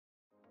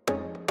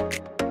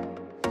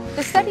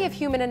The study of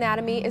human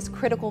anatomy is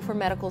critical for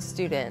medical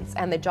students,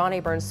 and the John A.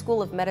 Burns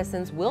School of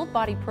Medicine's Willed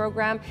Body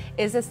program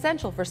is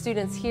essential for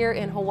students here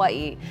in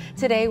Hawaii.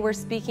 Today, we're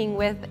speaking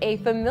with a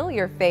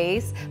familiar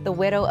face, the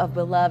widow of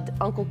beloved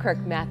Uncle Kirk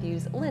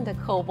Matthews, Linda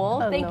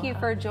Coble. Hello. Thank you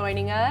for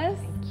joining us.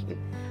 Thank you.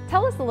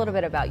 Tell us a little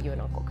bit about you and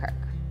Uncle Kirk.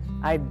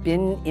 I've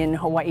been in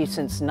Hawaii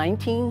since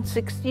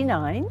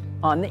 1969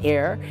 on the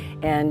air,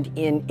 and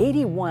in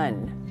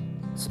 '81,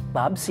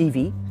 Bob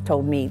Seavey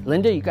told me,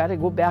 Linda, you got to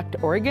go back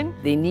to Oregon.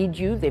 They need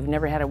you. They've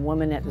never had a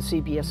woman at the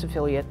CBS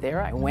affiliate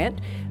there. I went.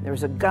 There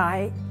was a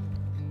guy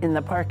in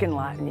the parking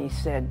lot, and he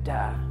said,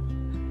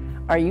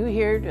 are you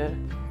here to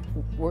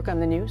work on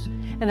the news?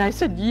 And I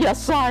said,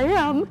 yes, I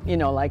am, you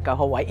know, like a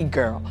Hawaii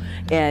girl.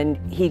 And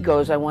he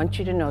goes, I want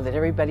you to know that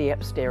everybody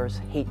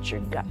upstairs hates your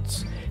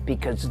guts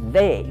because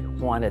they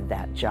wanted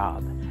that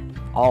job,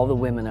 all the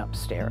women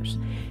upstairs.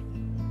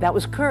 That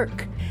was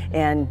Kirk.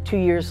 And 2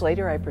 years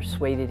later, I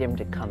persuaded him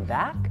to come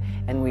back,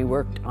 and we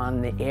worked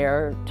on the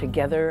air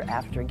together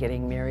after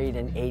getting married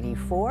in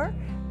 '84.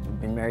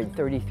 We've been married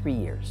 33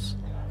 years.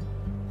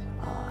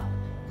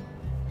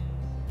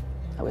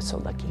 I was so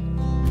lucky.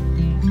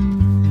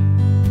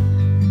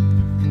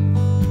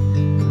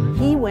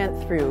 He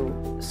went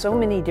through so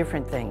many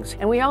different things,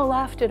 and we all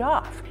laughed it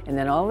off. And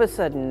then all of a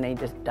sudden, they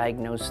just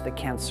diagnosed the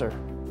cancer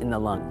in the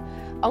lung.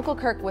 Uncle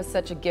Kirk was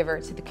such a giver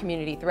to the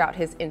community throughout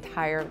his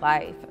entire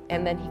life,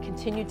 and then he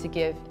continued to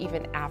give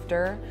even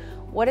after.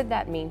 What did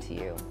that mean to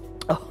you?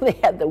 Oh, they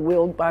had the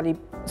willed body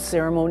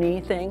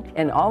ceremony thing,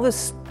 and all the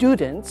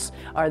students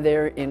are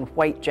there in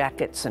white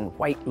jackets and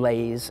white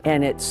leis,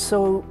 and it's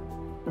so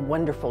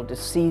wonderful to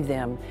see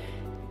them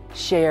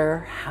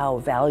share how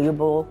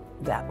valuable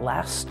that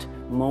last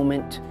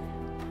moment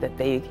that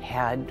they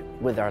had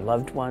with our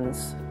loved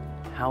ones,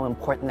 how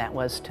important that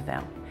was to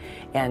them,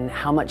 and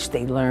how much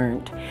they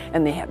learned.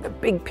 And they had the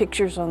big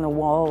pictures on the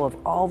wall of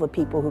all the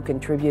people who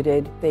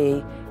contributed.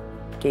 They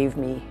gave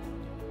me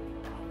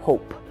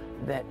hope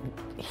that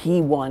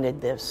he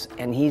wanted this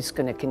and he's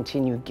going to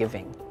continue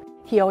giving.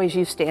 He always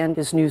used to end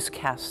his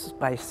newscasts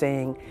by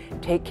saying,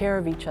 take care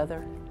of each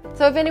other.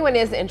 So if anyone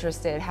is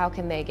interested, how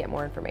can they get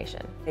more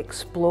information?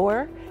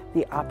 Explore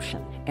the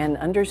option and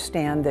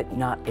understand that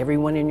not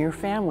everyone in your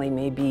family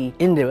may be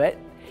into it,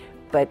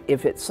 but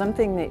if it's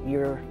something that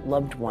your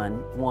loved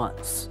one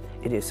wants,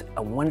 it is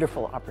a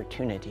wonderful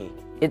opportunity.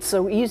 It's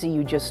so easy,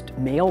 you just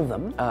mail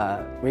them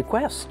a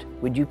request.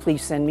 Would you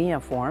please send me a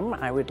form?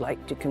 I would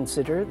like to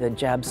consider the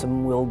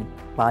Jabsum Willed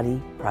Body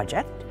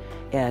Project.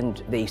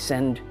 And they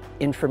send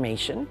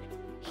information.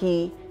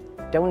 He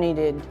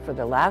donated for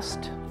the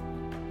last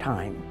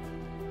time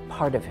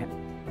part of him,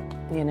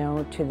 you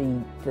know,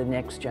 to the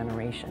next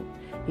generation.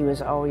 He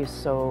was always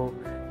so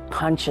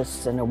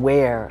conscious and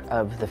aware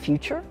of the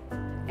future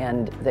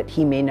and that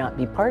he may not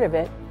be part of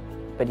it,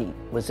 but he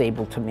was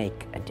able to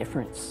make a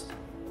difference.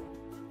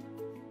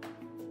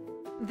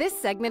 This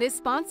segment is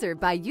sponsored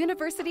by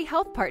University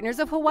Health Partners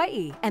of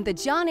Hawaii and the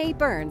John A.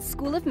 Burns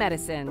School of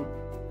Medicine.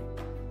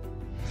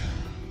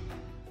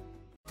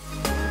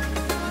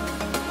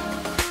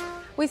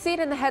 We see it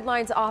in the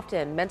headlines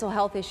often, mental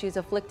health issues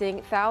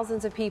afflicting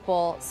thousands of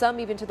people, some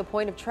even to the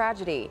point of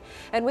tragedy.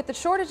 And with the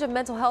shortage of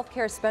mental health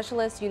care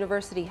specialists,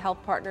 University Health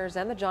Partners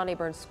and the John A.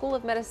 Burns School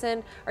of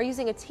Medicine are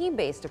using a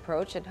team-based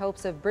approach in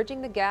hopes of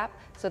bridging the gap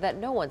so that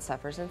no one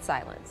suffers in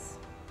silence.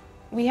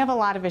 We have a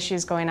lot of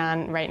issues going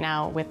on right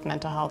now with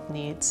mental health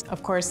needs.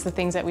 Of course, the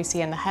things that we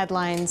see in the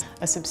headlines,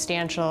 a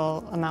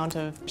substantial amount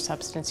of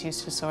substance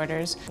use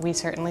disorders. We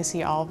certainly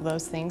see all of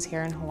those things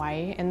here in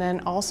Hawaii. And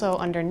then also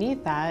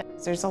underneath that,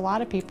 there's a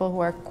lot of people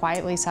who are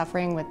quietly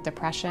suffering with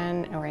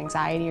depression or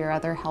anxiety or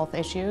other health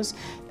issues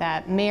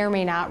that may or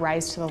may not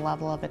rise to the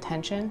level of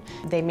attention.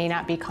 They may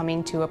not be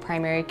coming to a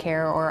primary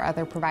care or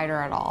other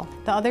provider at all.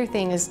 The other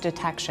thing is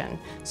detection.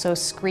 So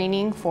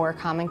screening for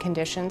common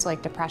conditions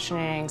like depression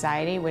and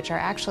anxiety, which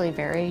are actually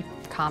very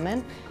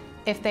common.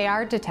 If they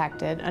are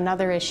detected,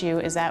 another issue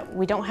is that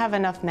we don't have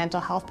enough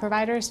mental health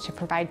providers to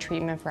provide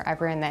treatment for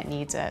everyone that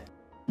needs it.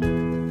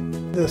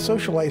 The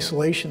social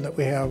isolation that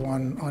we have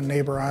on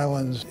neighbor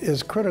islands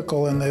is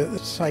critical, and the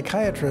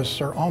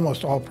psychiatrists are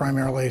almost all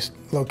primarily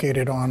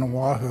located on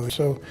Oahu,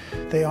 so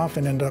they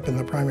often end up in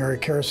the primary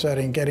care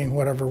setting getting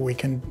whatever we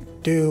can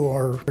do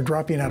or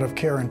dropping out of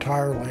care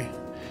entirely.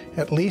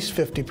 At least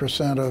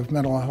 50% of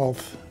mental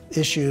health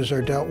issues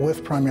are dealt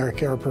with primary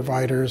care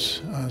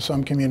providers,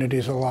 some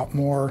communities a lot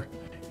more.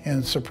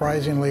 And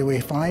surprisingly, we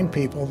find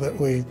people that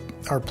we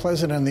are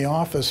pleasant in the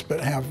office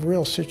but have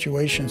real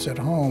situations at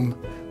home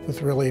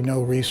with really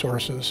no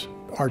resources.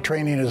 Our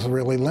training is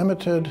really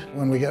limited.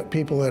 When we get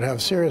people that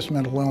have serious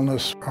mental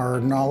illness,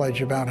 our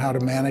knowledge about how to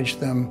manage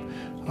them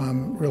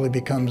really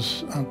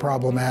becomes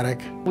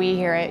problematic. We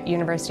here at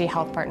University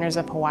Health Partners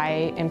of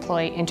Hawaii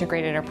employ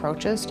integrated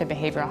approaches to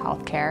behavioral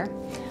health care.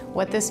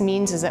 What this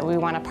means is that we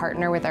want to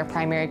partner with our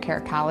primary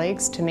care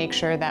colleagues to make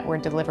sure that we're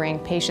delivering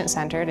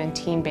patient-centered and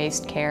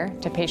team-based care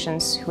to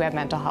patients who have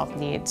mental health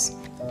needs.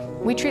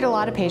 We treat a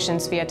lot of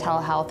patients via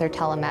telehealth or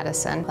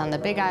telemedicine on the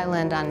Big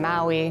Island, on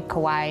Maui,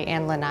 Kauai,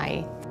 and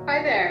Lanai.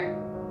 Hi there.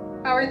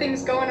 How are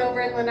things going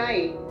over in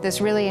Lanai?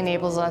 This really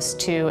enables us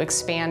to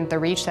expand the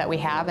reach that we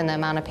have and the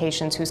amount of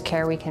patients whose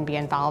care we can be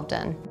involved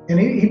in. And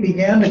he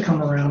began to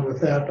come around with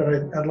that,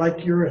 but I'd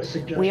like your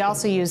suggestion. We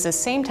also use the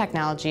same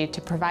technology to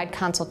provide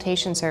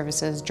consultation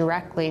services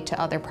directly to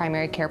other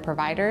primary care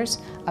providers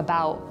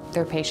about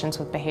their patients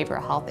with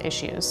behavioral health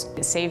issues.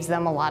 It saves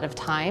them a lot of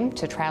time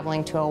to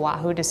traveling to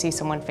Oahu to see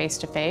someone face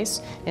to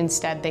face.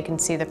 Instead, they can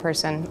see the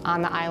person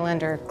on the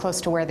island or close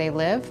to where they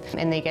live,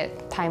 and they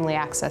get timely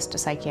access to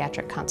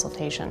psychiatric consultation.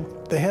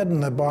 The head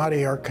and the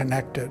body are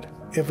connected.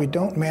 If we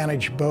don't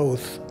manage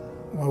both,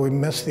 well, we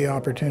miss the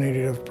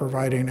opportunity of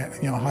providing,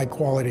 high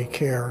quality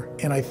care.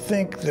 And I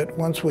think that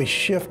once we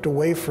shift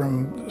away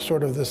from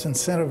sort of this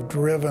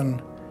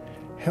incentive-driven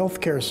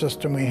healthcare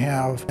system we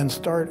have and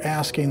start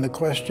asking the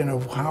question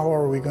of how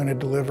are we going to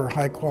deliver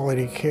high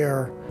quality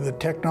care, the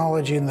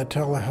technology and the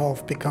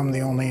telehealth become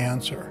the only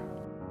answer.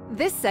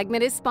 This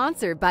segment is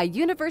sponsored by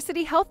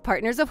University Health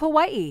Partners of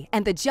Hawaii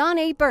and the John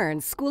A.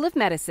 Burns School of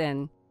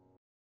Medicine.